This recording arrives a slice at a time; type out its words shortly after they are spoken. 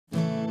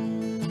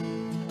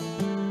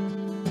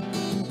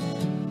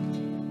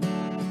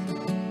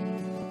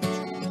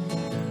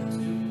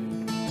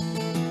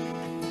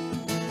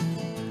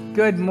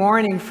Good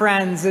morning,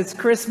 friends. It's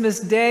Christmas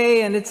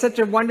Day, and it's such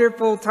a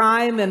wonderful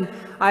time, and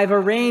I've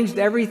arranged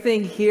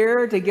everything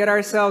here to get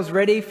ourselves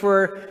ready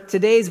for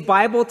today's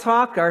Bible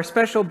talk, our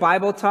special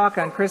Bible talk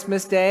on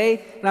Christmas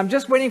Day. And I'm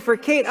just waiting for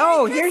Kate.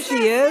 Oh, here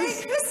she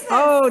is.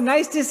 Oh,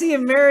 nice to see you.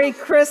 Merry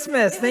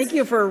Christmas. Thank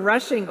you for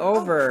rushing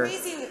over.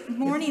 Crazy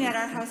morning at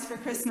our house for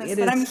Christmas,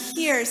 but I'm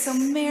here, so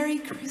Merry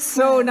Christmas.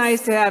 So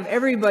nice to have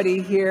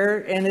everybody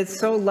here, and it's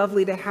so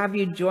lovely to have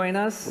you join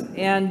us.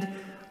 And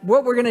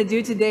what we're going to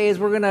do today is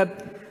we're going to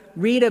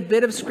read a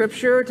bit of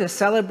scripture to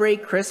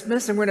celebrate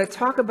Christmas, and we're going to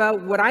talk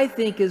about what I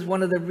think is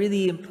one of the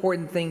really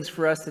important things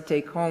for us to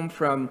take home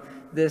from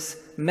this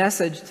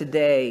message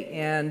today.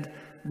 And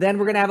then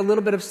we're going to have a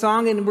little bit of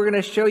song, and we're going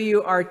to show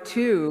you our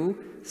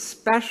two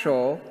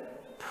special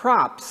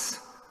props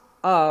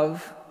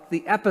of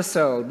the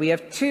episode. We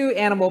have two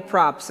animal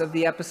props of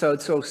the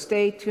episode, so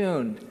stay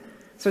tuned.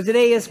 So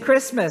today is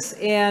Christmas,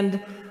 and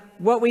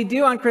what we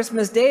do on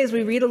Christmas Day is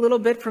we read a little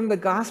bit from the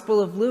Gospel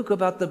of Luke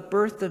about the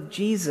birth of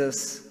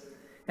Jesus.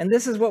 And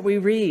this is what we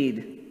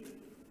read.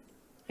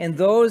 In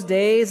those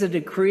days, a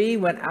decree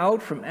went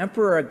out from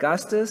Emperor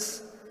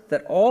Augustus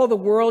that all the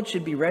world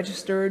should be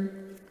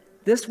registered.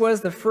 This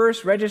was the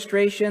first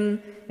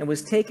registration and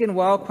was taken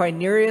while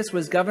Quirinius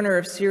was governor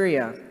of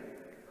Syria.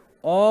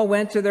 All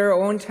went to their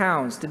own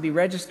towns to be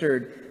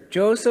registered.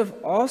 Joseph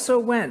also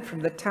went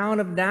from the town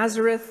of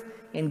Nazareth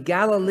in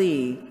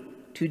Galilee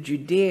to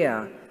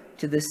Judea,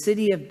 to the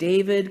city of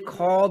David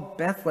called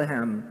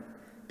Bethlehem,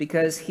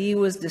 because he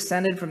was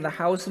descended from the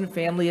house and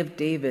family of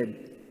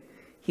David.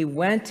 He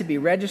went to be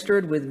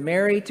registered with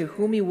Mary, to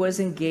whom he was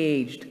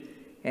engaged,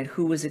 and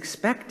who was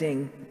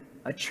expecting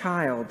a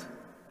child.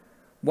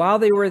 While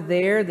they were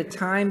there, the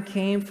time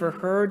came for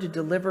her to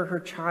deliver her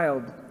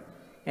child,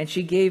 and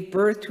she gave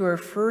birth to her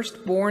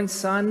firstborn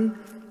son,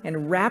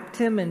 and wrapped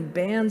him in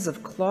bands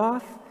of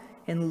cloth,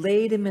 and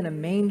laid him in a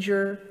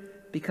manger,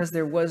 because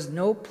there was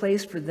no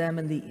place for them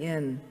in the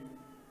inn.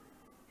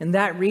 In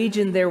that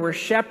region there were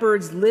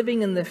shepherds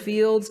living in the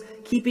fields,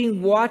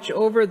 keeping watch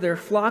over their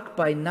flock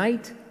by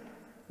night.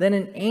 Then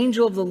an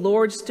angel of the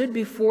Lord stood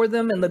before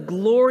them, and the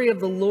glory of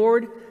the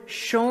Lord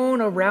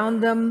shone around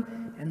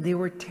them, and they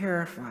were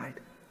terrified.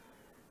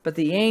 But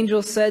the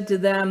angel said to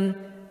them,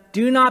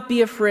 "Do not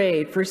be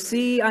afraid, for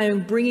see, I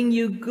am bringing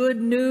you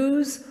good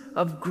news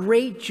of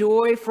great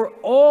joy for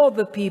all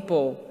the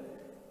people.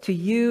 To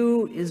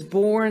you is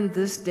born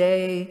this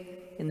day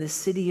in the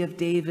city of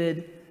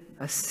David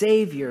a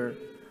Savior,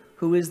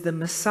 who is the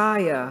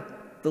Messiah,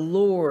 the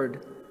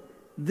Lord.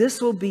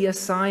 This will be a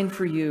sign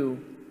for you.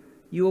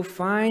 You will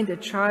find a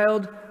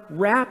child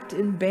wrapped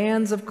in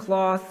bands of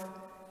cloth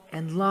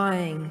and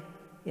lying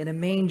in a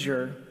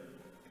manger."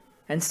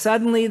 And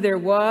suddenly there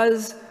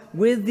was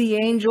with the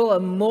angel a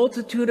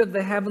multitude of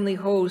the heavenly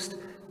host,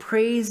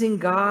 praising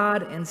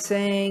God and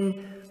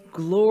saying,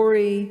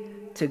 "Glory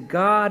to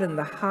God in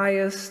the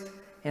highest,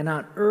 and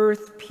on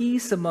earth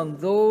peace among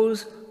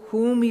those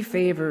whom he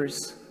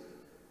favors."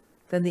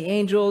 Then the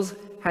angels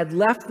had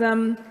left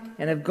them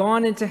and have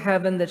gone into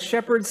heaven. The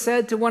shepherds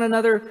said to one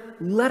another,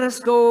 "Let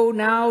us go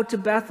now to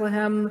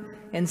Bethlehem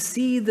and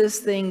see this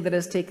thing that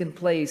has taken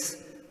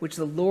place, which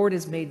the Lord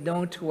has made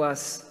known to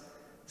us."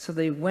 So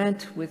they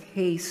went with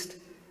haste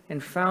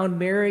and found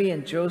Mary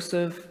and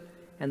Joseph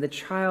and the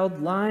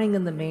child lying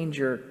in the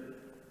manger.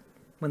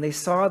 When they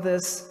saw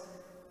this,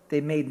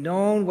 they made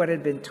known what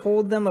had been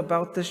told them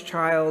about this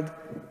child,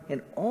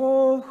 and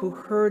all who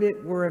heard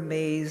it were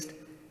amazed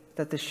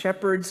that the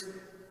shepherds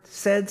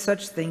said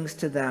such things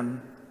to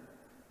them.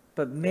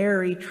 But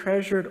Mary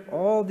treasured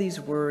all these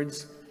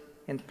words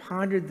and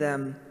pondered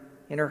them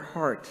in her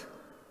heart.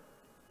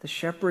 The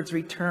shepherds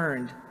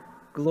returned,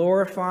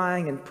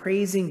 glorifying and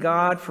praising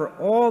God for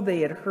all they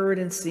had heard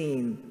and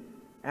seen,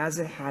 as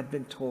it had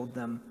been told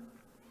them.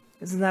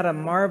 Isn't that a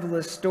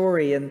marvelous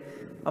story? And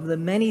of the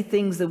many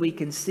things that we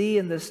can see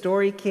in the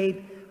story,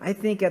 Kate, I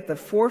think at the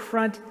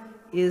forefront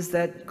is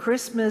that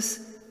Christmas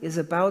is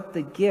about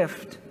the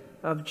gift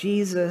of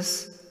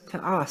Jesus to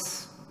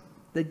us,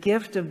 the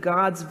gift of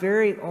God's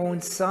very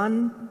own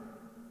Son,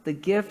 the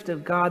gift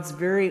of God's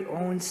very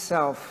own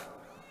self.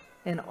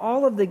 And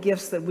all of the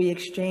gifts that we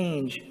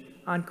exchange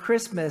on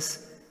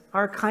Christmas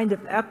are a kind of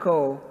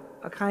echo,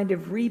 a kind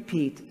of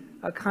repeat,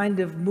 a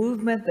kind of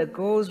movement that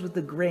goes with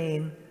the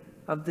grain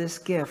of this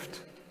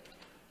gift.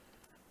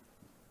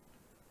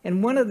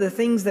 And one of the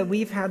things that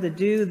we've had to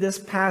do this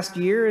past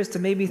year is to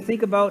maybe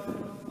think about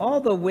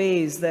all the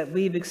ways that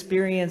we've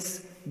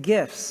experienced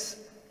gifts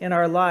in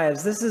our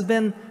lives. This has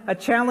been a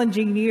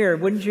challenging year,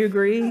 wouldn't you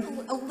agree?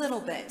 A little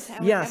bit.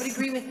 Yes. I would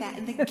agree with that.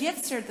 And the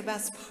gifts are the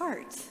best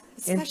part,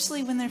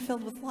 especially when they're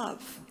filled with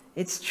love.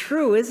 It's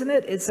true, isn't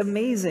it? It's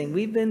amazing.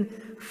 We've been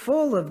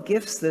full of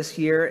gifts this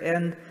year,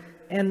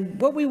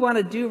 and what we want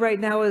to do right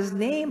now is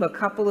name a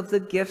couple of the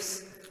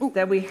gifts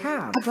that we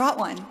have. I brought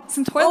one.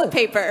 Some toilet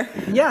paper.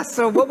 Yes,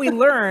 so what we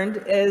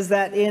learned is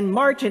that in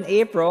March and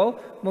April,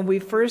 when we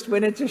first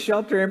went into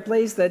shelter in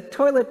place, that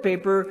toilet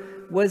paper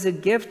was a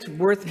gift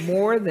worth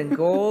more than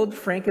gold,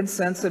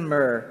 frankincense, and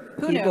myrrh.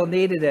 People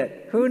needed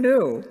it. Who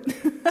knew?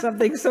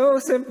 Something so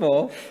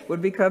simple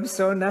would become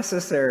so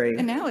necessary.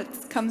 And now it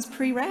comes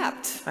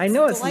pre-wrapped. I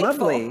know, it's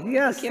delightful. lovely.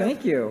 Yes,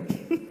 thank you.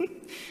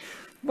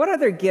 What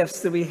other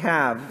gifts do we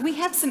have? We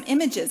have some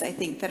images, I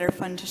think, that are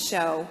fun to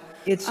show.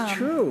 It's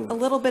true. A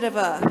little bit of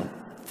a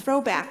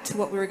throwback to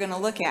what we were going to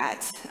look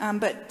at.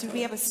 But do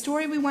we have a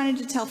story we wanted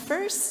to tell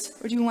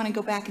first, or do you want to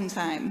go back in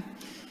time?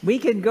 We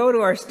can go to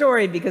our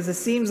story because it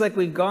seems like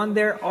we've gone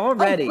there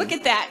already. Oh, look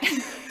at that.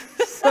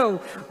 So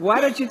why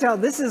don't you tell?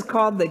 This is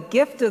called The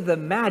Gift of the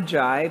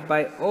Magi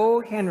by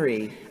O.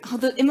 Henry. Oh,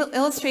 the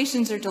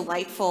illustrations are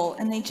delightful,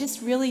 and they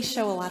just really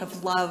show a lot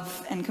of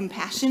love and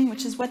compassion,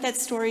 which is what that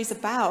story is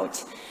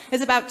about.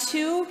 It's about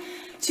two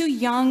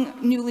young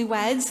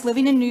newlyweds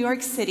living in New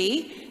York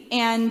City,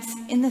 and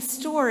in the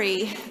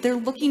story, they're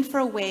looking for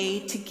a way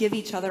to give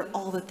each other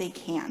all that they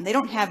can. They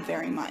don't have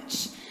very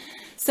much.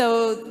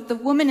 So the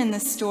woman in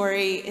this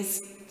story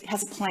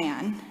has a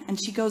plan, and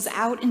she goes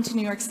out into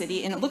New York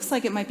City, and it looks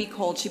like it might be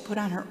cold. She put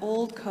on her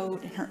old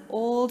coat and her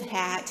old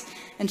hat,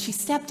 and she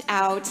stepped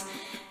out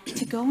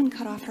to go and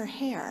cut off her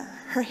hair.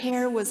 Her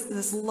hair was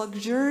this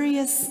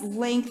luxurious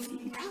length,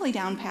 probably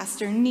down past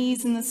her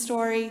knees in the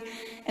story,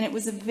 and it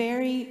was a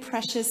very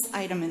precious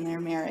item in their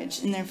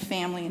marriage, in their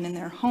family, and in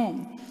their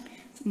home.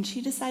 And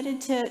she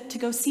decided to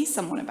go see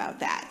someone about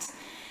that.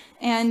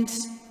 And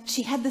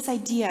she had this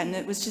idea, and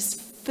it was just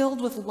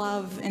filled with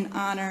love and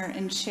honor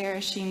and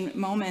cherishing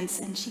moments,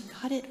 and she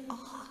cut it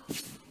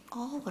off,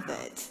 all of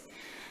it,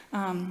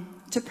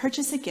 to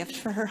purchase a gift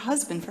for her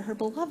husband, for her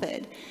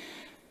beloved.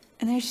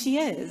 And there she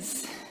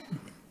is.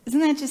 Isn't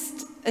that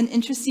just an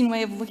interesting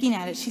way of looking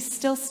at it? She's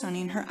still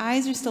stunning. Her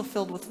eyes are still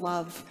filled with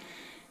love,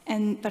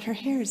 but her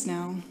hair is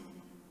now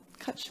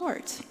cut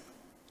short.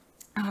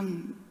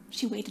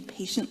 She waited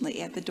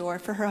patiently at the door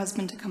for her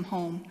husband to come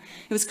home.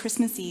 It was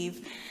Christmas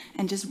Eve,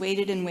 and just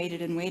waited and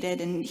waited and waited.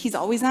 And he's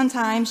always on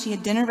time. She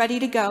had dinner ready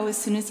to go as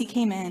soon as he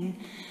came in.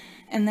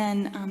 And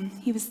then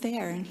he was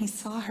there, and he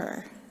saw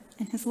her.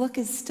 And his look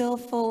is still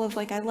full of,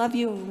 like, I love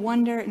you, of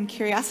wonder and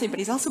curiosity. But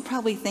he's also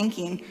probably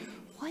thinking,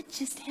 what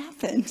just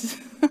happened?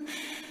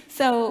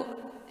 So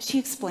she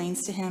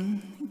explains to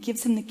him,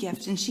 gives him the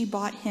gift, and she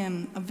bought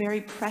him a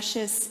very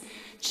precious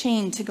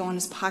chain to go on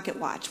his pocket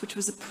watch, which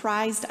was a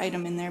prized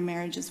item in their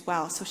marriage as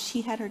well. So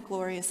she had her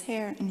glorious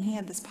hair, and he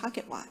had this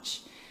pocket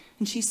watch.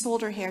 And she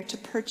sold her hair to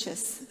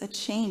purchase a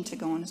chain to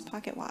go on his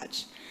pocket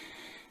watch.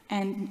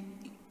 And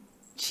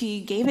she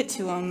gave it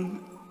to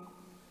him,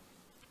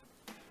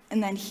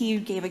 and then he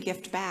gave a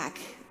gift back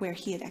where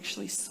he had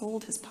actually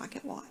sold his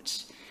pocket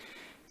watch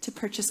to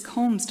purchase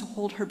combs to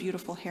hold her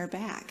beautiful hair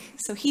back.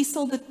 So he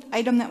sold the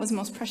item that was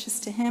most precious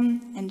to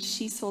him, and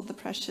she sold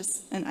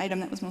an item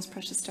that was most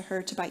precious to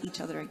her to buy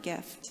each other a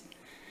gift.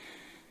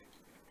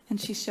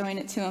 And she's showing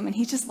it to him, and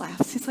he just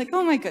laughs. He's like,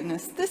 oh my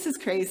goodness, this is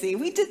crazy.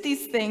 We did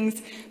these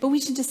things, but we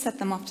should just set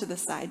them off to the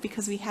side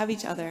because we have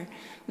each other.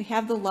 We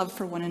have the love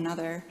for one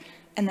another,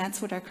 and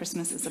that's what our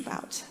Christmas is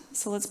about.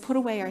 So let's put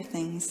away our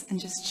things and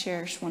just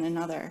cherish one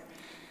another.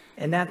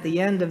 And at the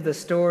end of the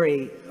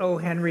story, O.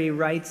 Henry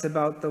writes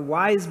about the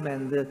wise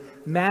men, the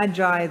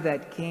magi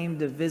that came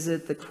to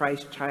visit the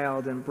Christ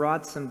child and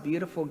brought some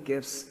beautiful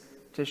gifts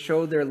to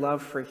show their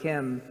love for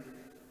him.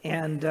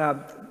 And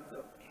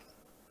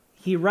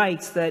he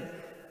writes that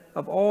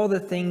of all the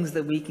things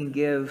that we can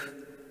give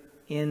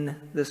in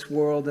this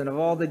world and of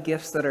all the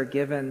gifts that are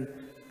given,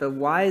 the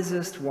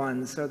wisest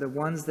ones are the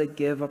ones that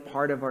give a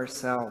part of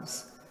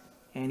ourselves.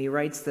 And he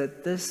writes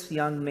that this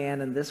young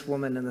man and this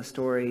woman in the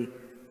story,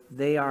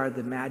 they are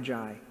the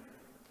Magi.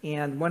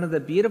 And one of the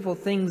beautiful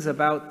things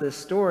about this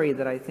story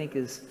that I think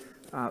is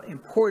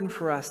important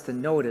for us to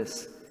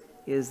notice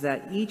is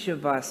that each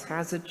of us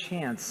has a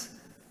chance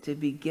to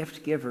be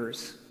gift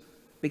givers,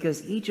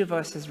 because each of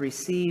us has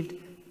received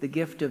the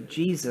gift of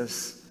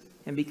Jesus.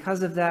 And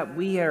because of that,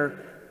 we are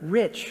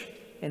rich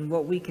in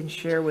what we can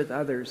share with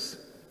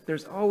others.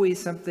 There's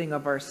always something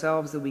of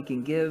ourselves that we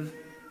can give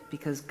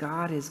because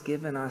God has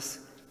given us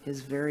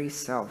his very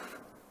self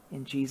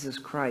in Jesus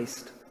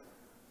Christ.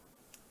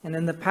 And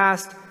in the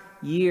past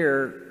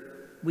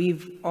year,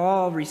 we've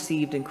all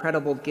received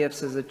incredible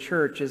gifts as a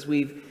church as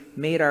we've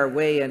made our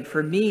way. And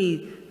for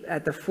me,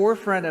 at the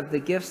forefront of the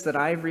gifts that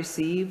I've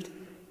received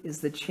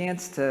is the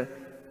chance to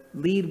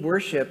lead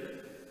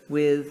worship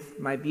with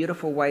my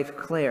beautiful wife,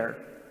 Claire.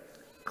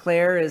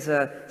 Claire is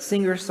a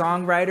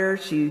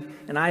singer-songwriter. She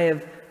and I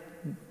have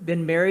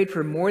been married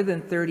for more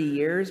than 30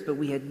 years, but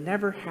we had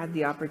never had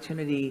the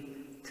opportunity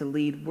to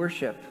lead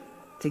worship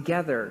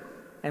together.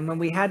 And when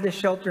we had to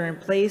shelter in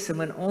place and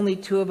when only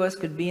two of us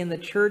could be in the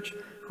church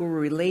who were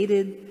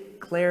related,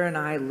 Claire and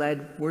I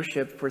led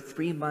worship for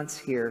 3 months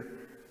here.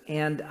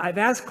 And I've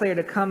asked Claire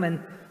to come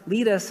and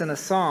lead us in a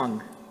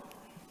song.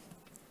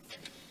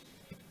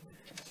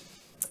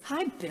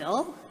 Hi,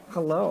 Bill.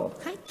 Hello.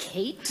 Hi,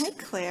 Kate. Hi,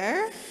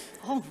 Claire.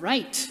 All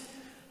right.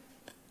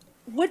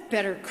 What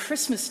better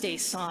Christmas Day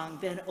song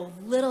than O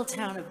Little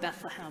Town of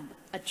Bethlehem,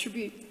 a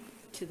tribute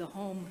to the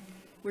home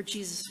where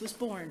Jesus was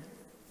born?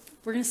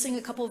 We're going to sing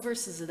a couple of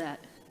verses of that.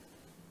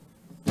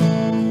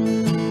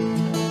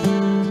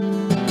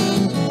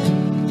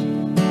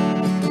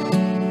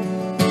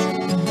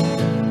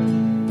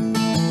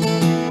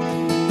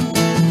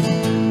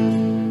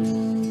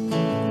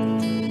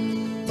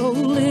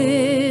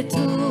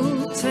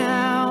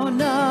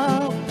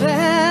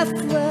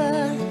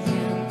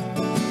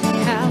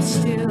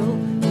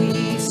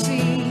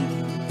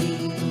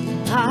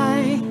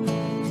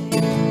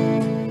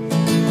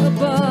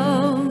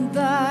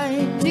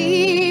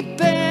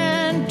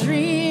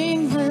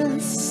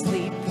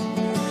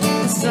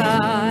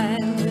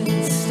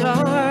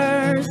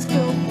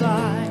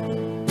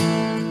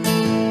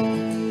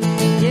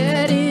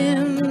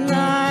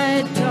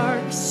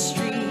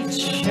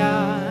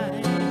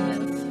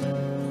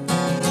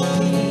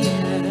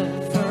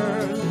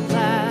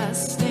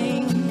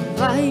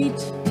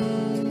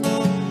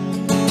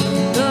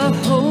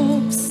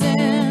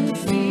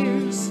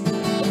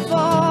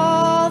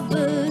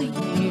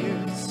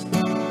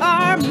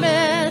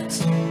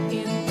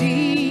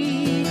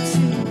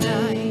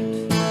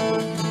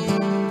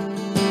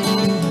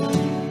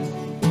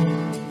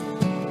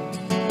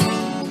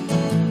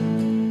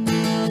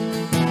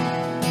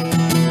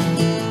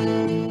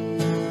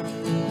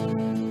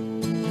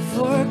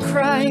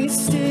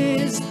 Christ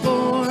is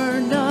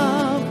born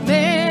of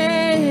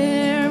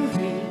Mary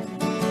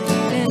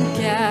and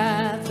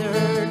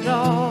gathered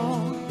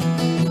all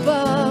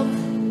above.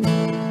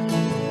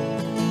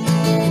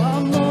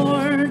 While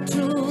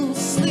mortals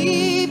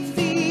sleep,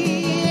 the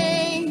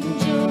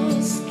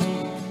angels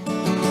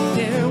keep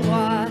their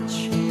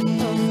watch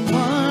of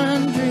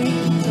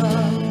wandering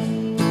love.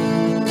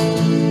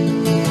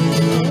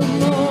 The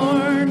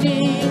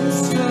morning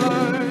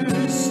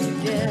stars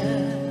together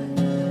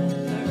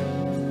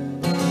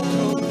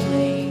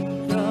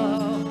proclaim the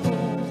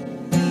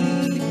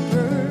holy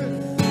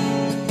birth,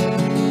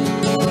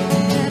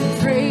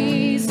 and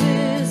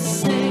praises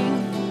sing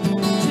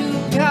to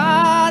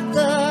God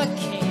the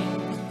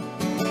King,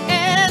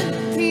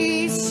 and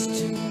peace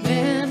to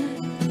men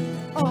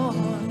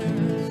on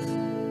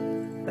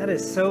earth. That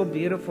is so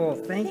beautiful.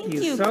 Thank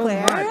you so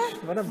Claire.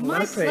 much. What a My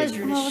blessing.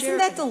 pleasure to Oh, share.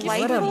 isn't that What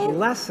delightful? a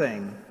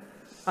blessing.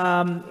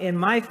 And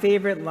my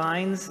favorite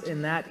lines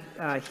in that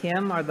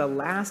hymn are the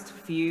last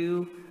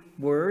few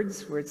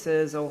words where it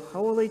says, "O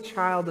holy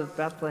child of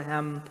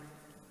Bethlehem,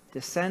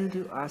 descend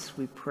to us,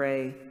 we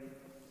pray.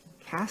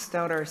 Cast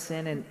out our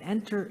sin and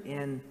enter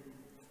in.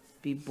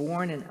 Be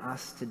born in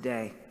us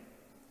today."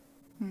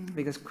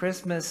 Because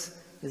Christmas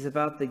is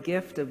about the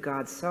gift of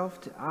God's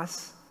self to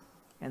us,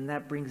 and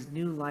that brings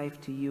new life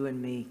to you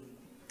and me.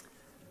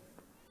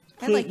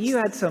 I Kate, like- you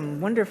had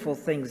some wonderful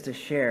things to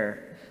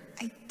share.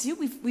 I do.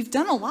 We've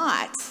done a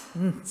lot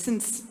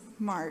since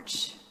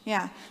March.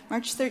 Yeah,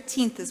 March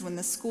 13th is when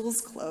the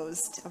schools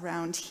closed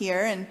around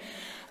here, and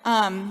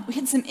we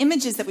had some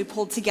images that we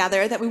pulled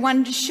together that we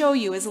wanted to show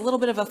you as a little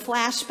bit of a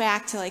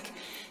flashback to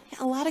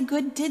a lot of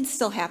good did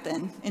still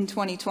happen in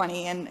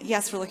 2020, and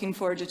yes, we're looking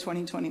forward to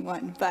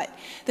 2021, but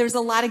there's a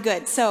lot of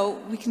good. So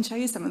we can show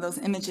you some of those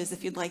images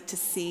if you'd like to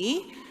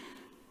see.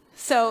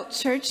 So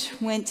church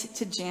went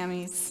to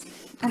Jammies.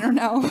 I don't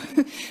know.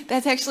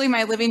 That's actually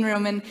my living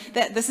room, and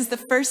this is the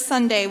first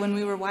Sunday when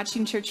we were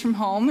watching church from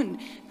home, and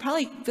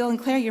probably, Bill and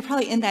Claire, you're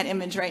probably in that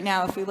image right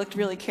now if we looked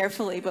really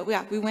carefully, but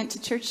we went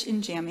to church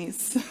in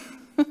Jammies.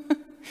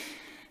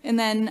 And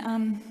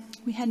then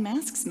we had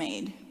masks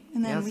made.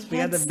 And then Yes, we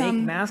had to make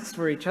some masks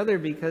for each other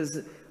because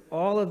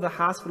all of the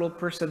hospital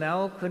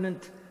personnel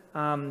couldn't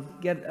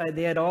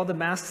they had all the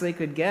masks they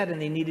could get and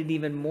they needed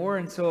even more.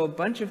 And so a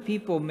bunch of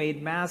people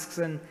made masks,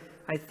 and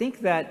I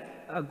think that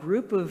a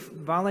group of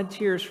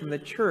volunteers from the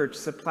church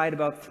supplied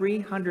about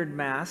 300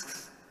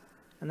 masks,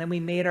 and then we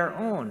made our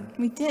own.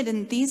 We did,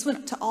 and these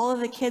went to all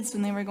of the kids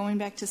when they were going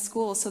back to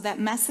school. So that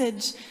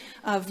message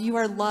of "you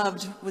are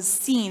loved" was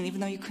seen, even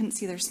though you couldn't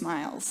see their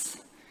smiles.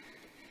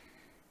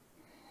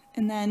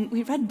 And then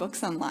we read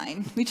books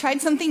online. We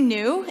tried something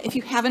new. If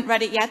you haven't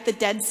read it yet, the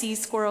Dead Sea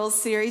Squirrels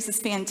series is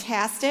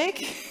fantastic.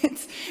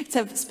 It's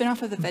a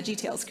spinoff of the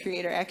VeggieTales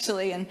creator,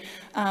 actually. And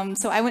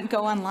so I would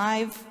go on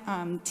live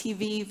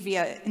TV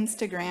via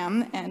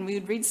Instagram, and we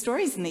would read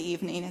stories in the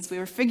evening as we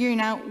were figuring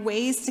out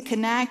ways to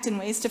connect and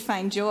ways to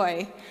find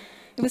joy.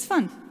 It was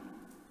fun.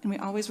 And we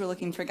always were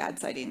looking for God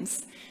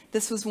sightings.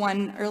 This was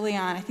one early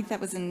on, I think that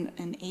was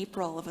in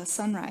April, of a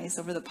sunrise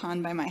over the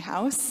pond by my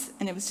house.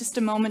 And it was just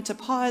a moment to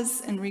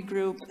pause and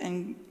regroup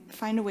and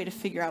find a way to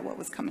figure out what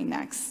was coming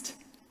next.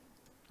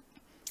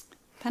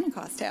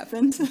 Pentecost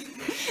happened.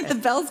 The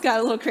bells got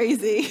a little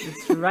crazy.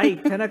 That's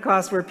right,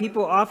 Pentecost, where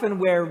people often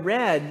wear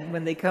red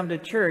when they come to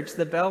church,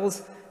 the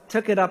bells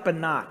took it up a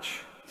notch.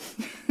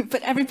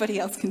 But everybody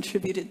else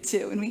contributed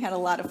too, and we had a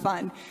lot of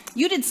fun.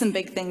 You did some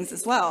big things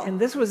as well. And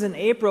this was in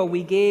April.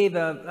 We gave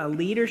a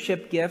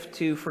leadership gift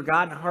to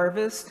Forgotten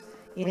Harvest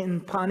in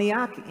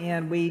Pontiac,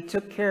 and we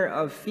took care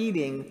of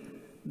feeding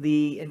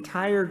the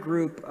entire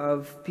group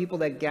of people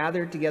that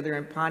gathered together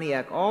in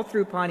Pontiac. All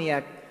through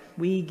Pontiac,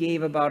 we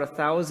gave about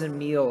 1,000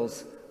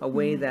 meals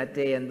away that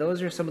day, and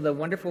those are some of the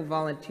wonderful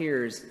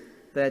volunteers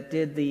that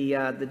did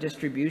the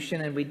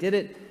distribution, and we did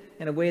it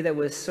in a way that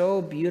was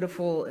so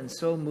beautiful and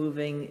so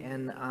moving,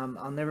 and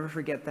I'll never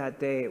forget that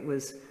day. It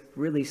was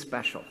really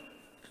special.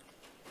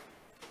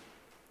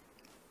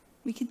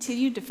 We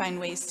continued to find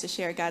ways to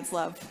share God's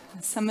love.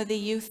 Some of the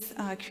youth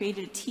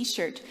created a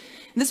t-shirt.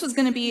 This was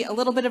going to be a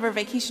little bit of our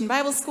vacation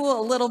Bible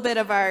school, a little bit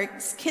of our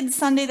kids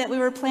Sunday that we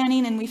were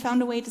planning, and we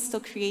found a way to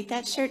still create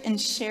that shirt and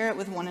share it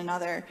with one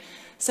another.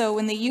 So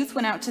when the youth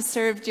went out to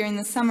serve during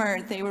the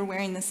summer, they were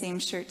wearing the same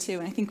shirt too,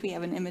 and I think we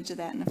have an image of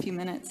that in a few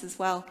minutes as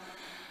well.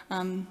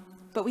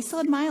 But we still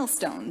had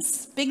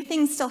milestones. Big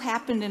things still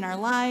happened in our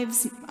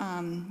lives.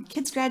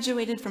 Kids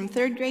graduated from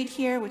 3rd grade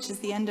here, which is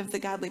the end of the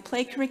Godly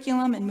Play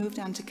curriculum, and moved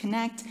on to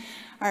Connect.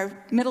 Our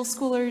new middle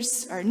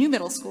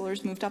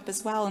schoolers moved up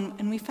as well,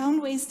 and we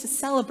found ways to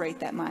celebrate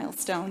that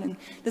milestone. And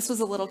this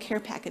was a little care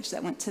package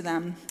that went to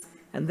them.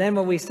 And then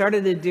what we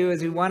started to do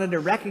is we wanted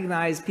to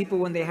recognize people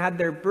when they had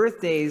their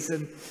birthdays.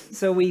 And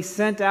so we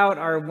sent out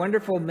our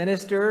wonderful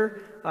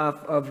minister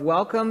of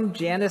welcome,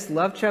 Janice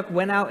Lovechuck,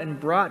 went out and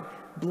brought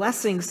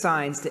blessing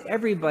signs to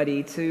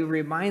everybody to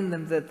remind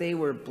them that they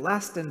were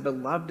blessed and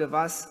beloved of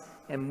us,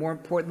 and more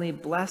importantly,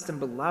 blessed and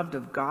beloved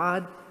of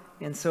God.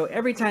 And so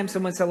every time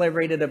someone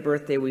celebrated a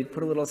birthday, we'd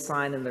put a little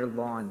sign in their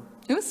lawn.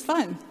 It was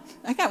fun.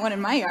 I got one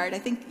in my yard. I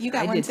think you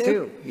got one too. I did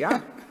too,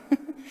 yeah.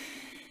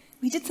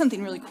 We did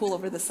something really cool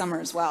over the summer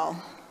as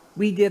well.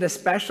 We did a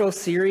special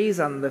series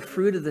on the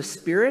fruit of the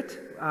Spirit,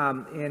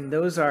 and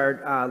those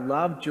are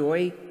love,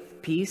 joy,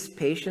 peace,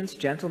 patience,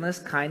 gentleness,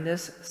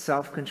 kindness,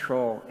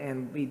 self-control.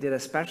 And we did a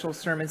special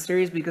sermon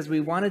series because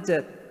we wanted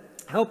to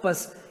help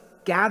us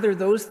gather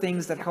those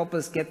things that help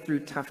us get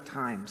through tough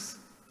times.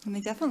 And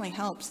they definitely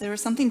helped. There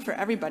was something for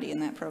everybody in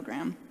that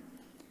program.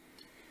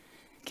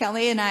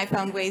 Kelly and I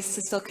found ways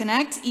to still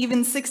connect,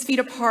 even 6 feet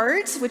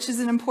apart, which is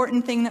an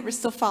important thing that we're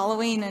still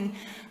following.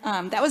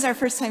 And that was our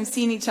first time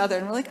seeing each other.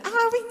 And we're like,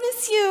 we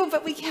miss you,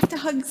 but we have to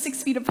hug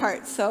 6 feet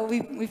apart. So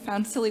we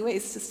found silly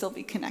ways to still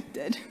be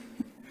connected.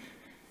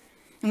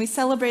 And we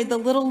celebrated the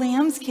Little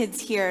Lambs kids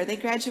here. They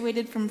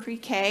graduated from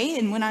pre-K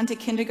and went on to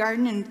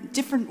kindergarten in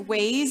different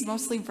ways,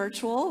 mostly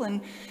virtual. And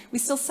we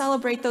still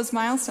celebrate those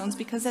milestones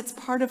because that's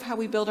part of how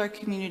we build our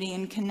community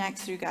and connect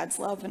through God's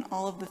love in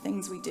all of the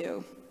things we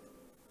do.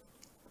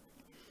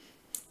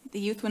 The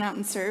youth went out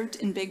and served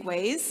in big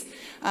ways.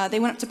 They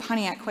went up to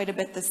Pontiac quite a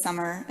bit this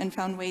summer and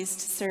found ways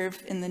to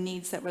serve in the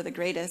needs that were the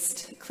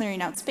greatest,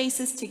 clearing out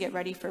spaces to get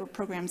ready for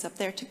programs up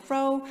there to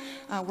grow,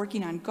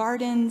 working on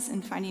gardens,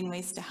 and finding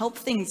ways to help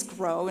things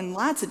grow in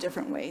lots of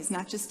different ways,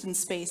 not just in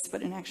space,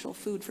 but in actual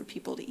food for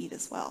people to eat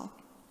as well.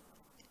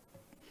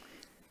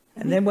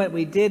 And then what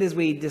we did is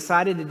we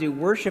decided to do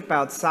worship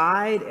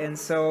outside, and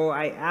so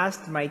I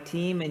asked my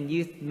team in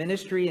youth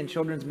ministry and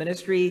children's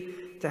ministry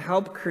to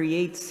help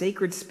create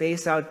sacred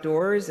space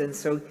outdoors. And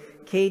so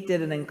Kate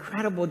did an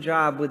incredible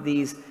job with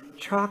these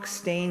chalk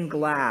stained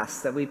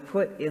glass that we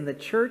put in the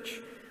church,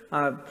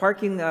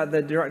 parking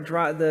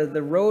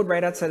the road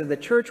right outside of the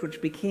church,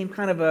 which became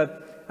kind of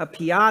a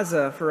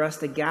piazza for us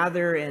to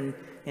gather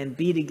and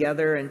be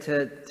together and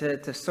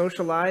to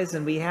socialize.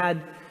 And we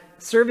had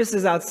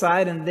services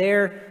outside, and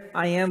there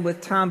I am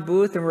with Tom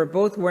Booth, and we're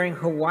both wearing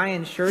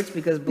Hawaiian shirts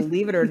because,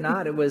 believe it or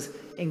not, it was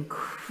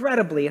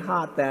incredibly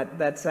hot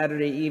that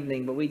Saturday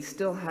evening, but we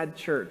still had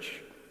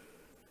church.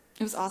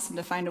 It was awesome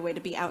to find a way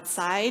to be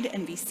outside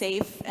and be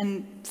safe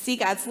and see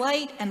God's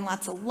light and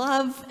lots of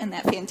love and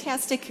that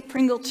fantastic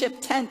Pringle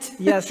chip tent.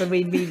 Yes, and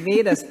we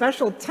made a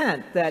special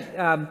tent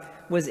that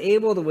was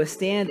able to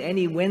withstand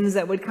any winds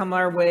that would come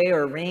our way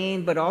or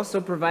rain, but also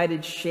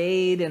provided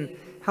shade and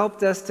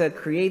helped us to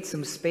create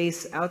some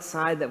space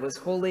outside that was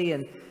holy.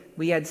 And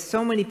we had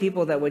so many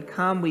people that would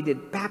come. We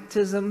did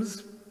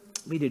baptisms,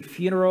 we did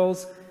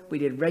funerals, we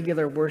did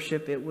regular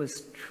worship. It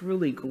was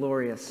truly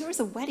glorious. There was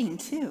a wedding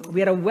too. We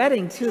had a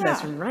wedding too, yeah.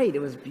 That's right. It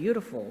was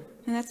beautiful.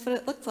 And that's what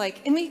it looked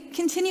like. And we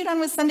continued on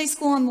with Sunday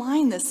School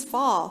Online this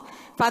fall.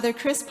 Father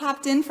Chris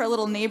popped in for a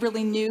little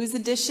neighborly news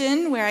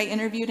edition where I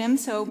interviewed him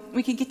so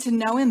we could get to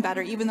know him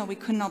better, even though we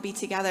couldn't all be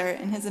together.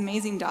 And his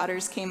amazing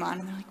daughters came on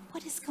and they're like,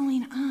 what is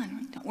going on? I'm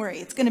like, don't worry,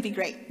 it's going to be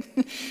great.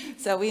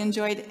 So we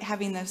enjoyed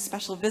having those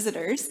special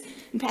visitors.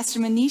 And Pastor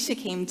Manisha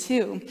came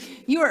too.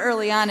 You were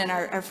early on in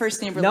our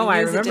first neighborly news edition. No, I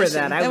remember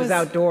that. I was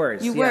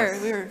outdoors. You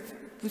yes. were.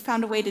 We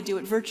found a way to do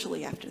it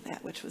virtually after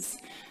that, which was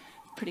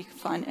pretty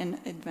fun and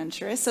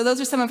adventurous. So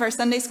those are some of our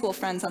Sunday school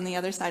friends on the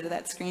other side of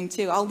that screen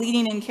too, all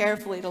leaning in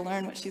carefully to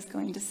learn what she's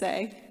going to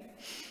say.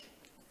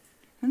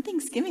 And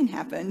Thanksgiving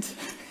happened.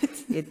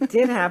 It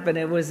did happen.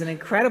 It was an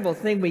incredible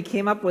thing. We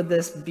came up with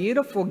this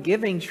beautiful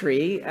giving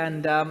tree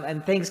and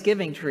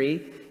Thanksgiving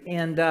tree,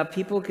 and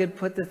people could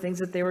put the things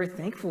that they were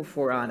thankful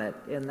for on it,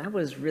 and that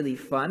was really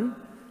fun.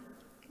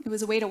 It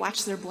was a way to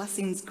watch their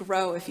blessings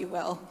grow, if you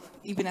will.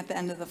 Even at the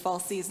end of the fall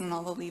season,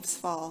 all the leaves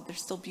fall.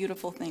 There's still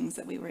beautiful things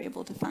that we were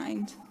able to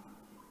find.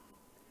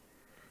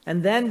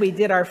 And then we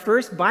did our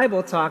first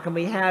Bible talk, and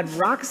we had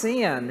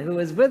Roxanne, who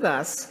was with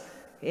us,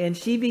 and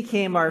she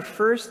became our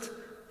first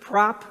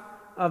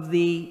prop of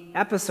the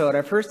episode,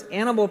 our first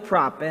animal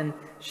prop, and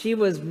she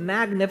was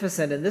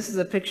magnificent. And this is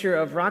a picture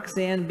of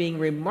Roxanne being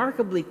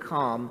remarkably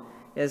calm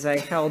as I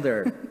held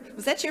her.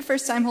 Was that your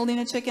first time holding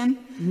a chicken?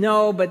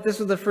 No, but this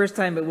was the first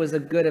time it was a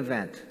good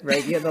event,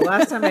 right? Yeah, the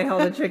last time I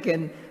held a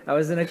chicken, I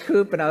was in a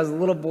coop and I was a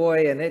little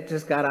boy, and it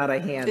just got out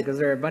of hand because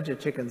there were a bunch of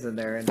chickens in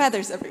there. And,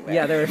 feathers everywhere.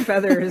 Yeah, there were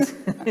feathers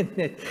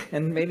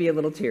and maybe a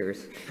little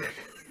tears.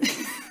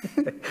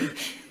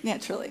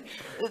 Naturally.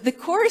 The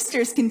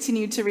choristers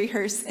continued to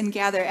rehearse and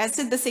gather, as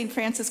did the St.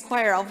 Francis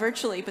Choir, all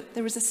virtually, but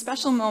there was a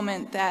special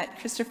moment that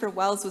Christopher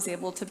Wells was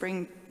able to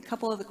bring a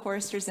couple of the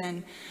choristers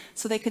in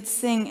so they could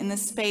sing in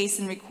this space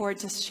and record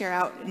to share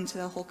out into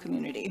the whole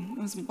community.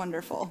 It was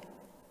wonderful.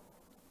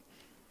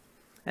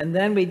 And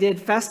then we did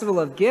Festival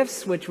of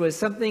Gifts, which was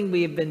something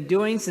we have been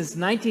doing since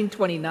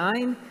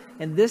 1929,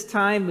 and this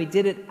time we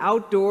did it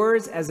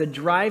outdoors as a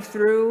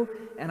drive-through,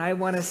 and I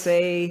want to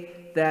say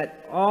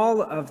that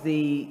all of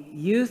the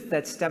youth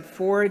that stepped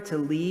forward to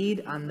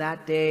lead on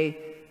that day,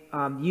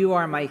 you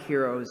are my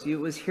heroes. It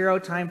was hero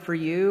time for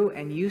you,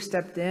 and you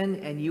stepped in,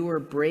 and you were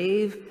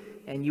brave,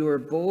 and you were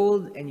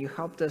bold, and you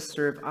helped us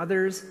serve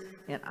others.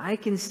 And I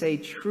can say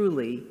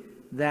truly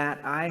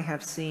that I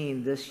have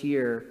seen this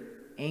year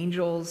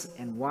angels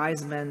and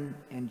wise men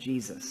and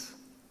Jesus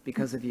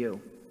because of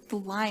you. The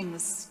line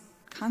was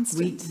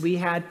constant. We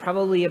had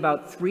probably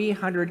about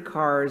 300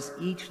 cars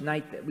each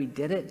night that we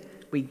did it.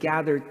 We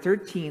gathered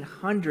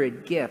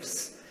 1,300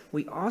 gifts.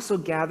 We also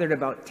gathered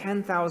about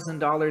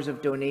 $10,000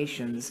 of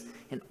donations,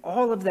 and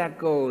all of that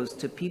goes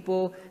to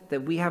people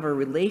that we have a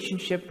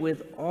relationship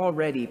with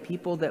already,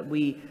 people that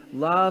we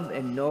love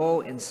and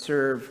know and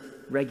serve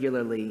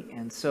regularly.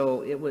 And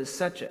so it was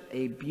such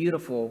a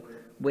beautiful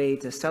way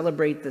to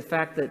celebrate the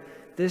fact that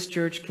this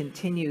church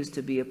continues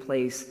to be a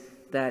place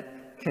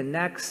that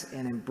connects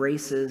and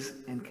embraces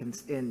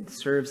and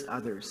serves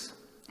others.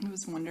 It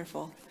was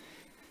wonderful.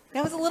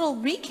 That was a little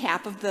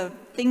recap of the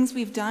things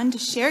we've done to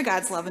share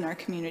God's love in our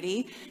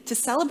community, to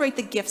celebrate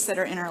the gifts that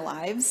are in our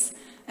lives.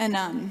 And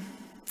I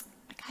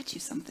got you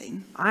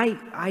something.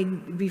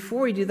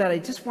 Before we do that, I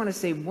just want to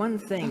say one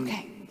thing.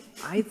 Okay.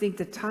 I think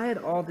to tie it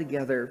all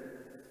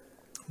together,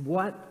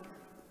 what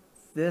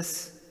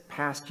this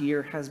past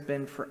year has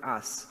been for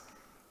us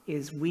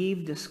is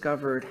we've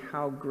discovered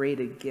how great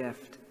a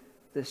gift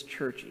this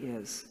church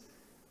is.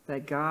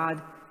 That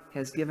God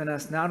has given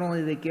us not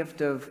only the gift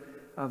of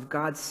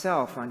God's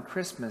self on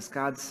Christmas,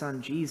 God's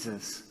Son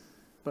Jesus,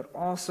 but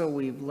also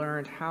we've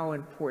learned how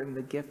important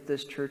the gift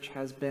this church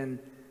has been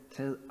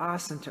to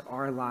us and to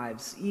our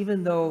lives,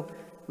 even though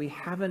we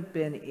haven't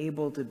been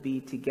able to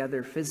be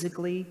together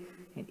physically,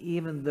 and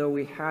even though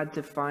we had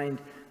to find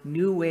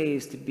new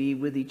ways to be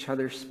with each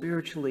other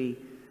spiritually,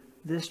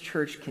 this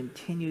church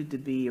continued to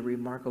be a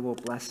remarkable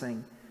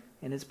blessing.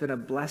 And it's been a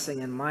blessing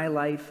in my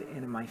life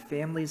and in my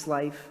family's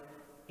life.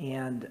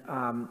 And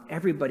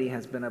everybody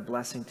has been a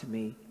blessing to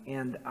me.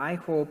 And I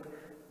hope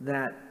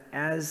that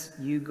as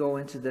you go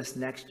into this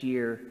next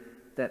year,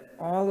 that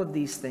all of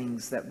these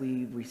things that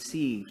we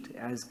received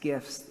as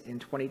gifts in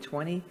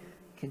 2020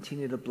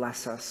 continue to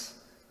bless us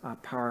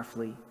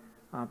powerfully,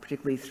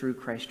 particularly through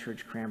Christ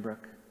Church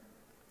Cranbrook.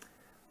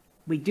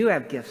 We do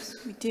have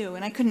gifts. We do,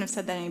 and I couldn't have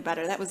said that any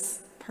better. That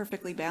was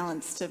perfectly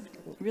balanced to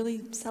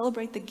really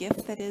celebrate the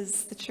gift that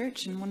is the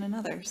church and one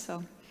another.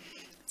 So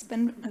it's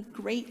been a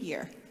great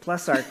year.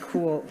 Plus our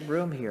cool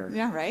room here.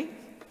 Yeah, right?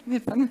 We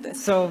had fun with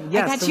this. So,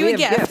 yes, I got so you we a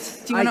have gift.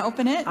 gifts. Do you want to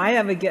open it? I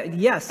have a gift.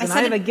 Yes, and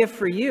I have a gift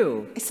for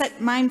you. I set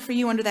mine for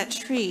you under that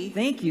tree.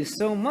 Thank you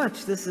so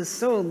much. This is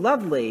so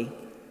lovely.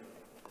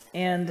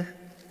 And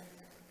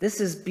this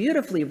is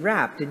beautifully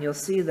wrapped, and you'll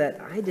see that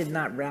I did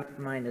not wrap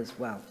mine as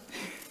well.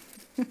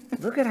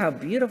 Look at how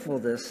beautiful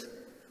this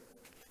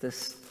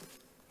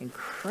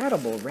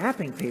incredible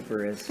wrapping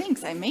paper is.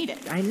 Thanks, I made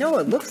it. I know,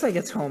 it looks like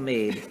it's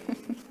homemade.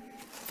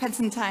 I've had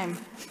some time.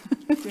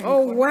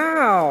 Oh,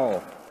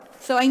 wow.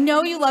 So I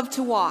know you love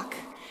to walk,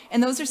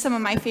 and those are some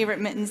of my favorite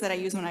mittens that I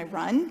use when I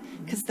run,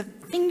 because the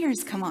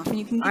fingers come off and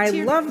you can get to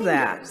your I love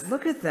fingers. that.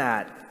 Look at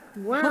that.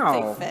 Wow.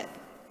 Hope they fit.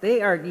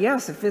 They are,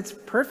 yes, it fits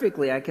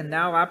perfectly. I can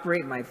now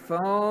operate my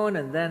phone,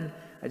 and then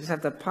I just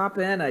have to pop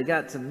in. I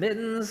got some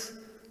mittens.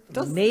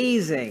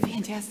 Amazing.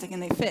 Fantastic,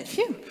 and they fit.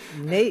 Phew.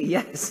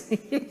 Yes.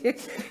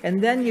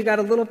 And then you got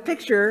a little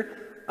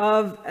picture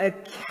of a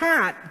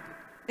cat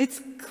It's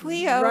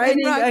Cleo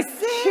riding and a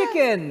Roxanne.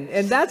 chicken.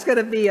 And that's going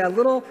to be a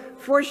little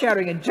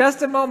foreshadowing. In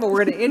just a moment,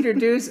 we're going to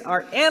introduce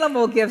our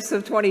animal gifts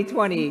of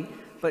 2020.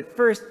 But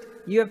first,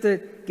 you have to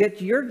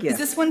get your gift. Is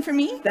this one for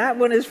me? That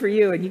one is for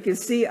you. And you can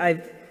see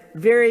I've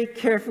very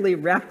carefully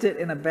wrapped it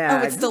in a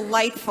bag. Oh, it's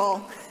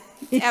delightful.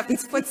 Yeah,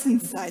 it's what's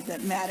inside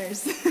that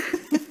matters.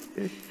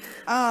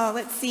 Oh,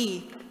 let's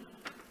see.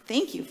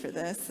 Thank you for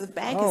this. The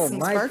bag has some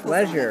my sparkles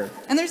pleasure. on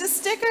it. And there's a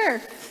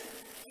sticker.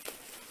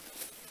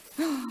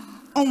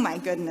 Oh my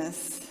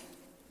goodness.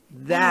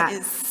 That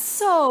is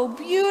so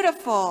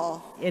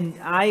beautiful. And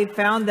I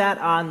found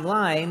that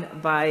online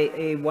by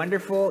a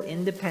wonderful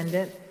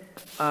independent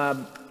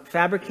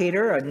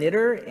fabricator, a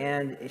knitter,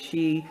 and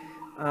she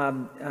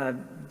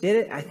did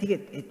it. I think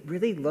it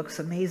really looks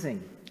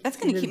amazing. That's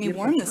going to keep me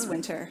beautiful warm this time.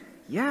 winter.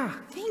 Yeah,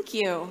 Thank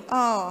you.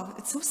 Oh,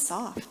 it's so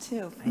soft,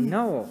 too. I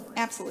know.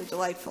 Absolutely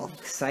delightful.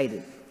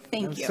 Excited.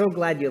 Thank I'm you. so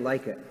glad you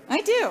like it.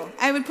 I do.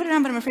 I would put it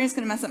on, but I'm afraid it's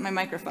going to mess up my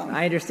microphone.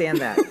 I understand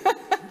that.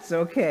 It's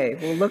okay.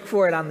 We'll look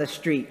for it on the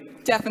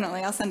street.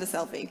 Definitely. I'll send a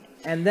selfie.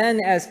 And then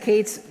as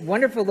Kate's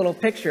wonderful little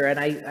picture, and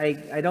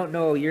I don't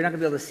know, you're not going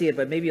to be able to see it,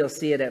 but maybe you'll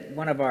see it at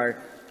one of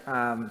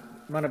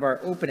our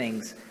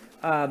openings.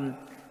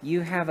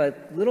 You have a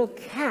little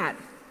cat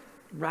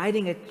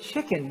riding a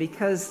chicken,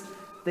 because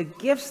the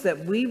gifts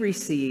that we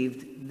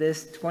received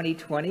this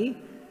 2020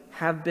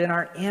 have been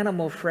our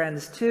animal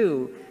friends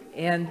too.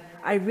 And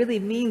I really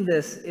mean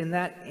this in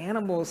that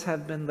animals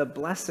have been the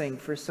blessing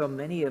for so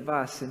many of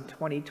us in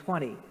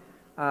 2020.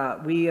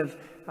 We have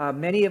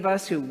many of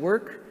us who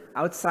work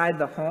outside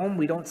the home.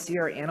 We don't see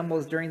our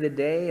animals during the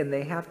day, and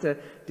they have to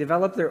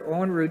develop their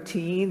own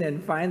routine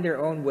and find their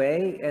own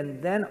way.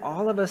 And then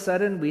all of a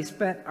sudden, we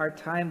spent our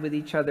time with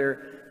each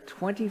other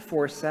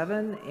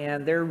 24/7,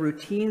 and their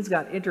routines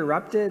got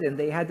interrupted, and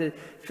they had to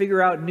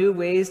figure out new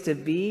ways to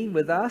be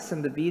with us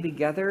and to be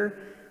together.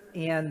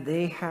 And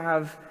they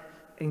have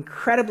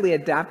incredibly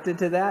adapted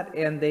to that,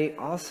 and they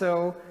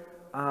also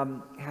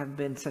have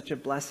been such a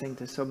blessing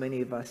to so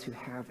many of us who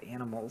have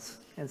animals.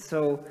 And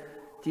so,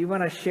 do you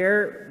want to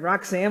share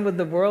Roxanne with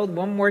the world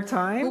one more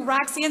time? Well,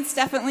 Roxanne's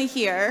definitely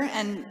here,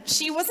 and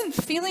she wasn't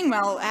feeling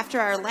well after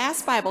our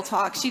last Bible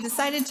talk. She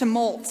decided to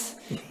molt,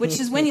 which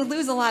is when you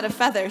lose a lot of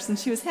feathers, and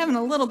she was having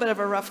a little bit of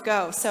a rough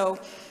go. So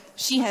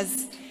she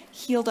has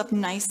healed up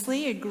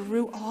nicely and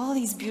grew all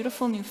these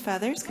beautiful new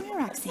feathers. Come here,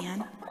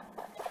 Roxanne.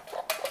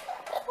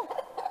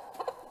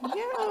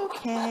 You're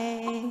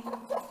okay.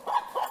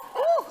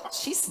 Ooh,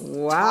 she's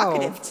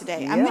talkative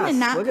today. I'm going to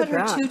not look put at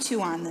her that. tutu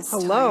on this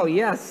time. Hello,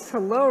 yes.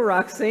 Hello,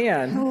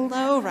 Roxanne.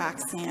 Hello,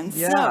 Roxanne.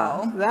 Yeah,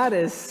 So, that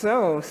is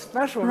so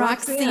special.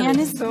 Roxanne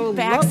it's is so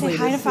back. lovely Say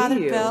hi to see Father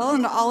you. Bill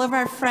and to all of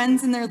our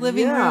friends in their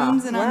living Yeah,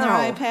 rooms and on wow.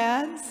 their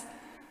iPads.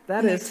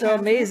 That is so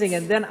amazing.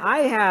 And then I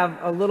have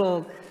a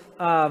little,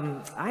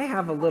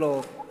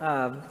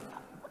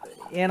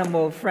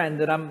 animal friend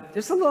that I'm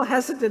just a little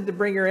hesitant to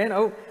bring her in.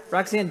 Oh,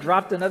 Roxanne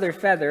dropped another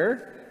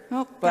feather.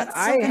 Oh, But that's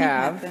I still gonna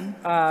have happen.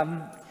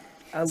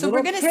 a So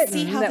we're little gonna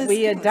see kitten how that this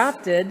we goes.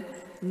 adopted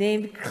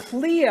named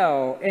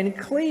Cleo. And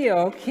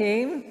Cleo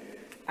came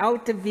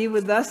out to be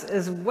with us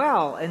as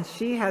well. And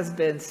she has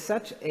been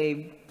such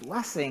a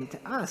blessing to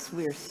us.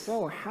 We are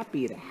so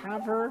happy to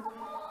have her.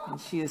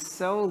 And she is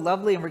so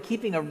lovely. And we're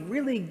keeping a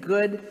really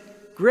good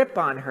grip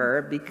on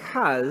her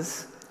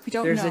because We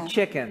don't there's know. a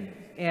chicken.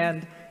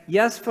 And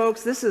yes,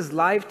 folks, this is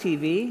live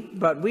TV,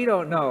 but we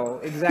don't know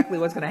exactly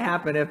what's going to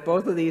happen if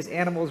both of these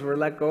animals were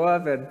let go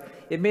of, and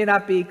it may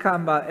not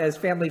become as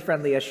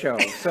family-friendly a show.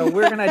 So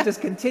we're going to just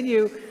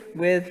continue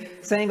with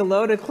saying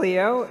hello to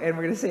Cleo, and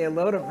we're going to say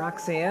hello to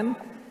Roxanne.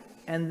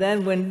 And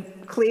then when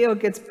Cleo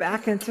gets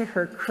back into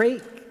her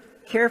crate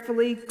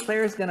carefully,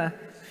 Claire's going to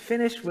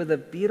finish with a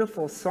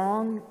beautiful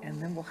song,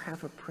 and then we'll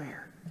have a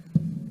prayer.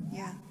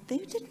 Yeah, they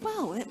did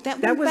well.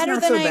 That That went was better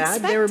not than so I bad.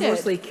 expected. They were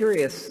mostly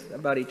curious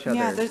about each other.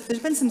 Yeah, there's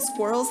been some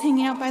squirrels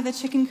hanging out by the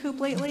chicken coop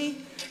lately.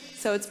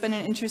 So it's been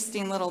an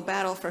interesting little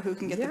battle for who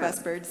can get the Yeah.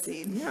 best bird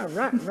seed. Yeah,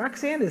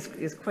 Roxanne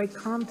is quite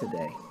calm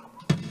today.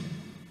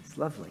 It's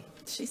lovely.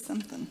 She's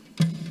something.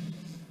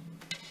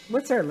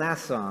 What's our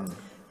last song?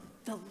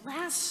 The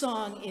last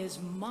song is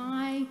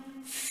my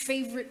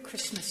favorite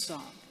Christmas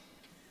song.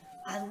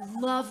 I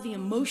love the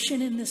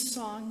emotion in this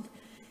song.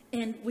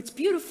 And what's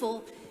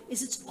beautiful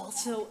is it's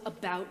also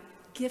about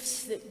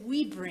gifts that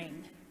we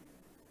bring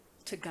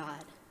to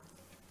God.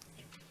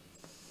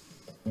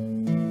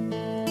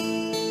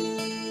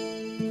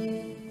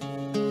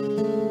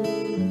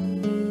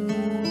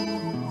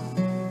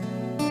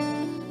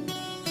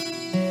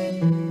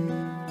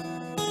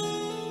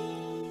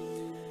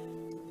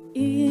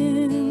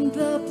 In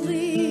the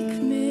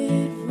bleak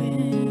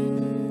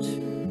midwind,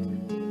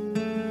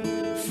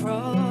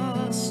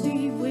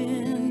 frosty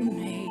wind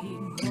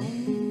made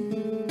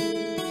moan.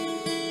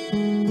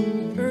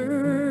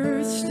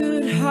 Earth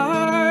stood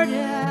hard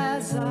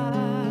as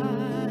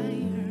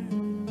iron,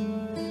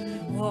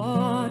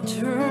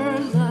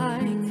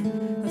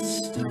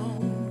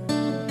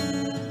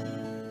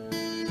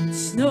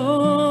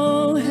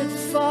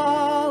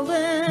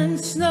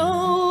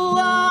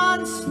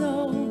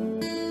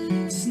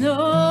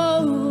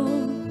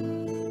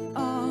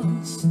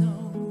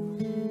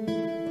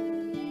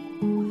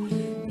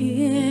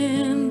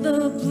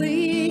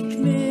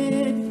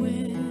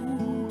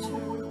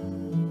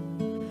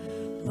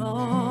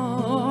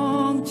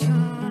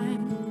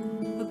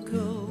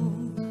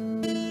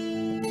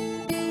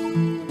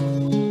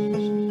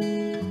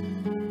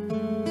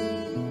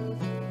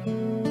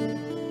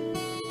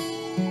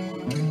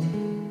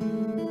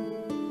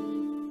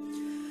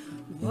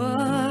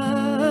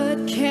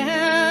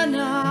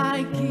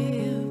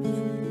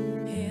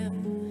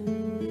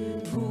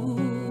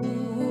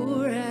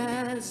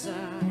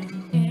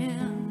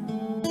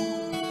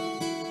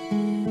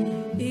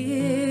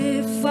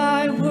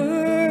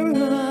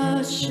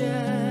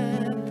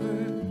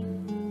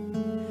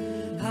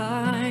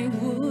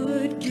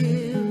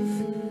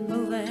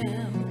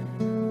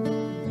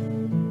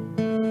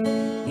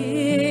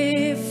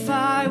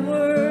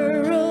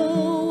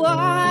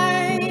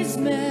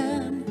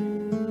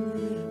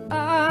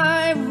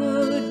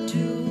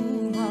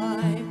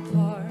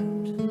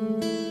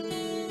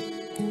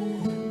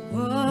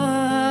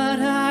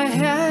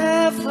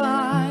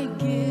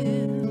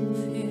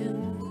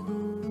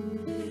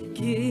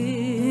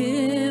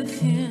 give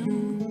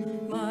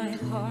him my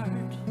heart.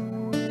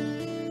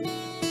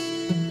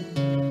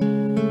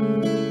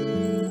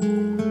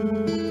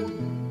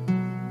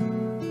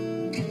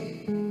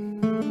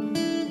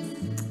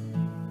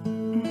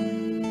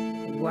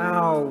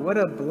 Wow, what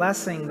a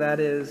blessing that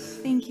is.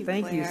 Thank you,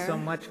 Thank you Claire. so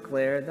much,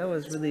 Claire. That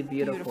was really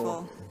beautiful.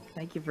 Beautiful.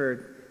 Thank you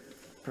for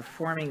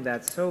performing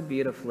that so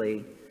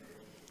beautifully.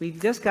 We've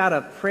just got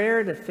a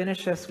prayer to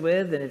finish us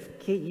with, and if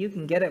Kate, you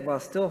can get it while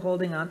still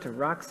holding on to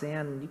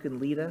Roxanne, you can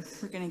lead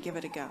us. We're going to give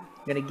it a go.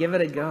 We're going to give it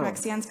a go.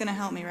 Roxanne's going to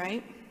help me,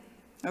 right?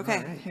 Okay,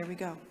 All right. Here we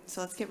go.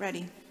 So let's get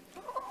ready.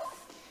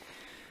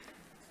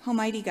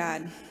 Almighty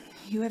God,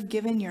 you have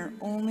given your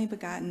only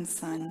begotten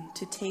Son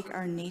to take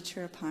our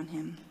nature upon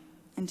him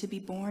and to be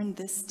born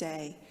this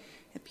day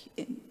of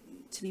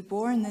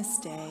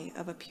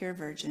a pure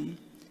virgin.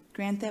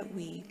 Grant that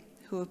we,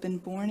 who have been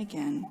born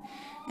again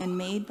and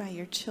made by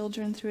your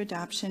children through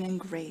adoption and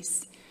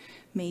grace,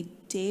 may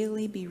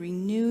daily be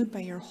renewed by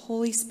your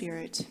Holy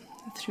Spirit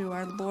through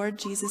our Lord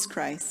Jesus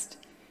Christ,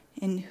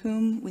 in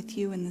whom with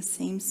you in the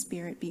same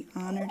Spirit be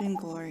honored and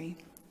glory,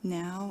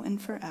 now and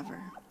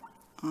forever.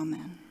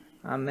 Amen.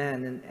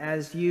 Amen. And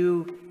as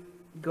you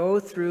go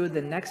through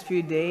the next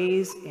few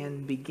days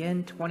and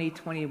begin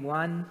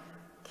 2021,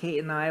 Kate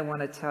and I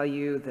want to tell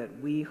you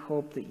that we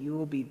hope that you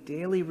will be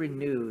daily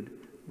renewed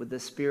with the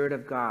Spirit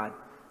of God.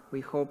 We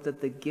hope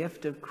that the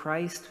gift of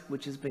Christ,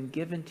 which has been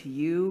given to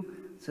you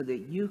so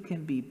that you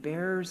can be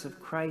bearers of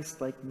Christ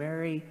like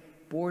Mary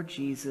bore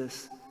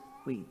Jesus,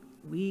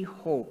 we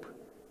hope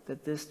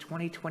that this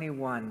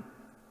 2021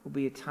 will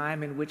be a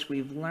time in which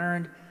we've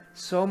learned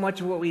so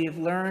much of what we have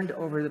learned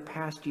over the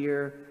past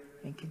year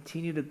and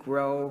continue to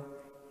grow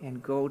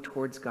and go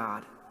towards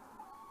God.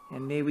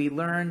 And may we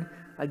learn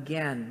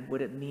again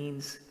what it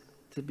means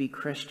to be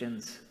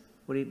Christians.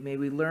 May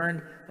we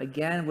learn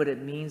again what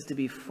it means to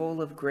be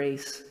full of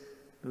grace.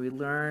 May we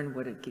learn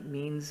what it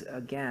means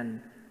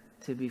again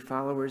to be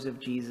followers of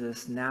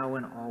Jesus now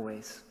and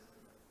always.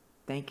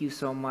 Thank you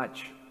so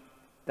much.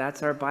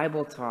 That's our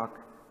Bible talk.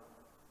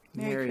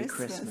 Merry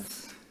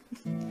Christmas.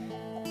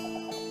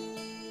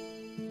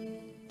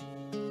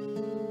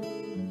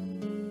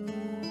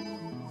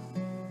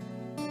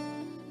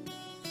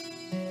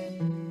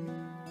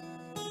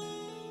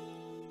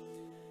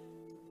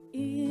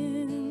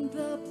 In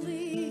the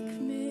bleak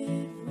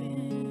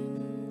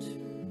midwind,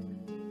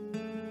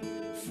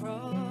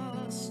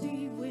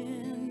 frosty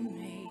wind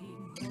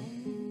made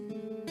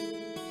moan.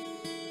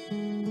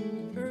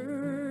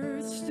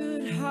 Earth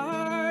stood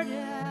hard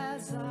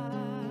as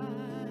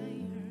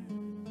iron,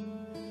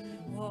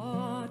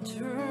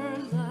 water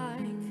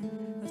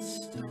like a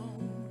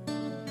stone.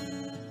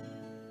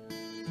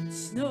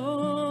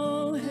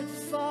 Snow had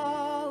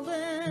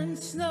fallen,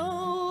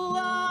 snow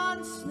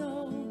on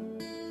snow,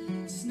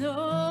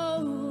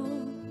 snow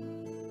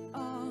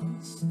on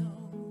snow.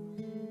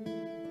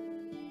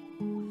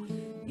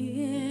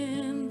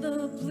 In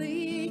the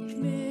bleak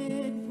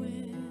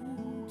midwinter,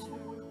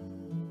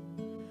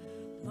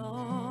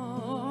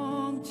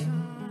 long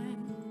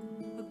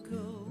time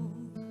ago.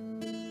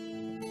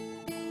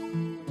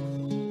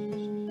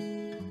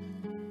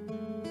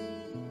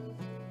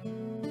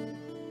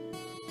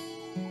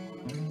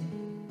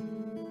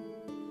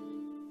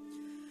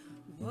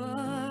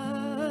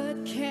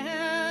 What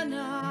can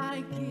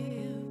I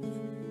give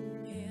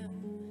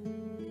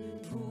him,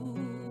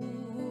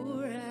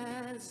 poor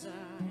as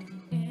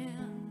I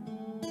am?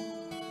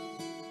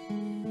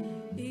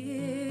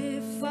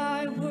 If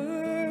I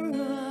were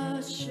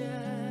a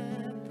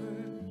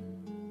shepherd,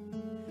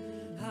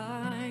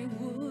 I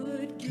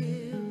would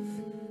give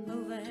a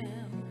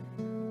lamb.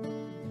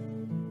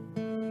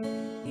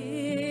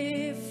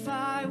 If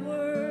I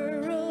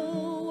were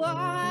a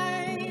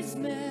wise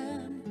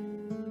man,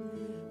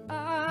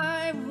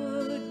 I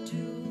would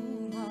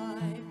do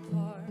my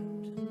part.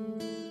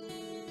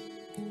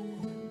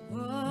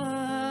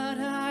 What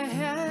I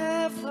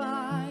have,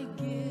 I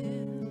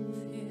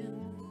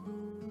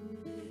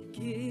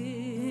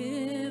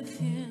give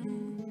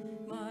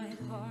him my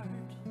heart.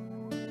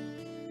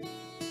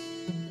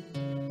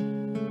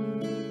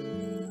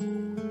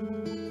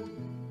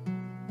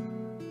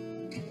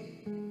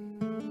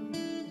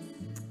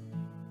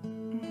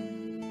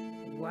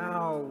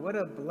 Wow, what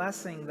a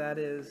blessing that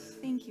is.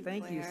 Thank you,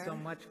 Thank you Claire. so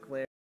much,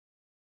 Claire.